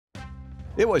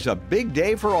It was a big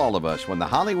day for all of us when the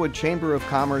Hollywood Chamber of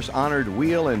Commerce honored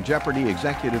Wheel and Jeopardy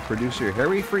executive producer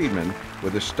Harry Friedman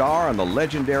with a star on the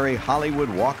legendary Hollywood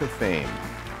Walk of Fame.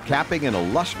 Capping an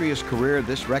illustrious career,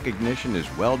 this recognition is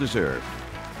well-deserved.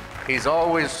 He's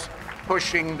always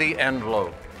pushing the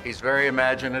envelope. He's very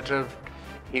imaginative.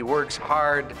 He works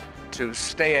hard to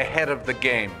stay ahead of the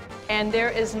game. And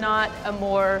there is not a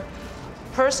more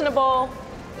personable,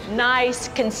 nice,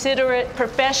 considerate,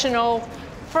 professional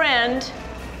friend,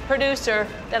 producer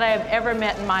that I have ever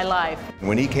met in my life.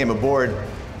 When he came aboard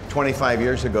 25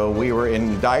 years ago, we were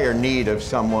in dire need of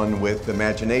someone with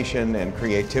imagination and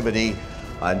creativity,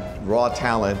 raw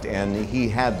talent, and he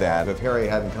had that. If Harry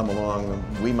hadn't come along,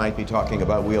 we might be talking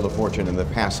about Wheel of Fortune in the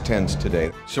past tense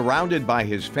today. Surrounded by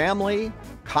his family,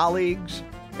 colleagues,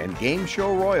 and game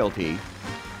show royalty,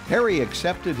 Harry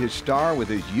accepted his star with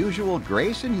his usual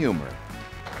grace and humor.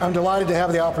 I'm delighted to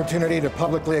have the opportunity to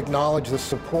publicly acknowledge the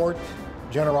support,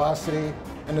 generosity,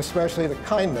 and especially the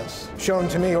kindness shown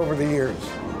to me over the years.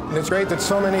 And it's great that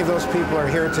so many of those people are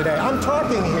here today. I'm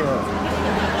talking here.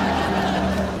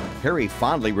 Harry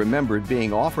fondly remembered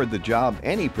being offered the job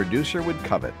any producer would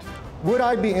covet. Would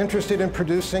I be interested in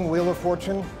producing Wheel of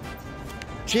Fortune?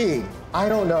 Gee, I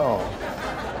don't know.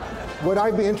 Would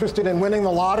I be interested in winning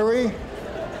the lottery?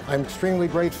 I'm extremely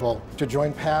grateful to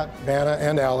join Pat, Vanna,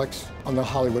 and Alex on the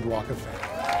Hollywood Walk of Fame.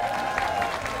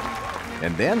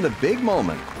 And then the big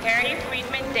moment. Harry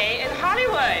Friedman Day in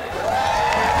Hollywood.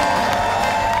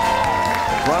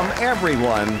 From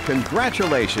everyone,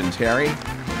 congratulations, Harry.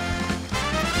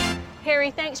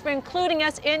 Harry, thanks for including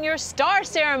us in your star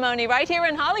ceremony right here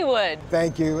in Hollywood.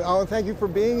 Thank you. Oh, thank you for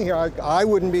being here. I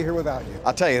wouldn't be here without you.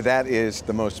 I'll tell you, that is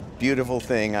the most beautiful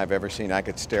thing I've ever seen. I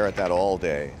could stare at that all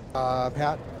day.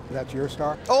 Pat, that's your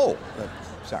star? Oh,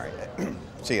 sorry.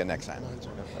 See you next time.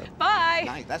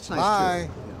 Bye. That's nice. Bye.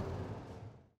 Too.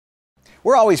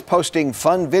 We're always posting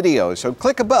fun videos, so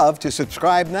click above to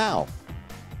subscribe now.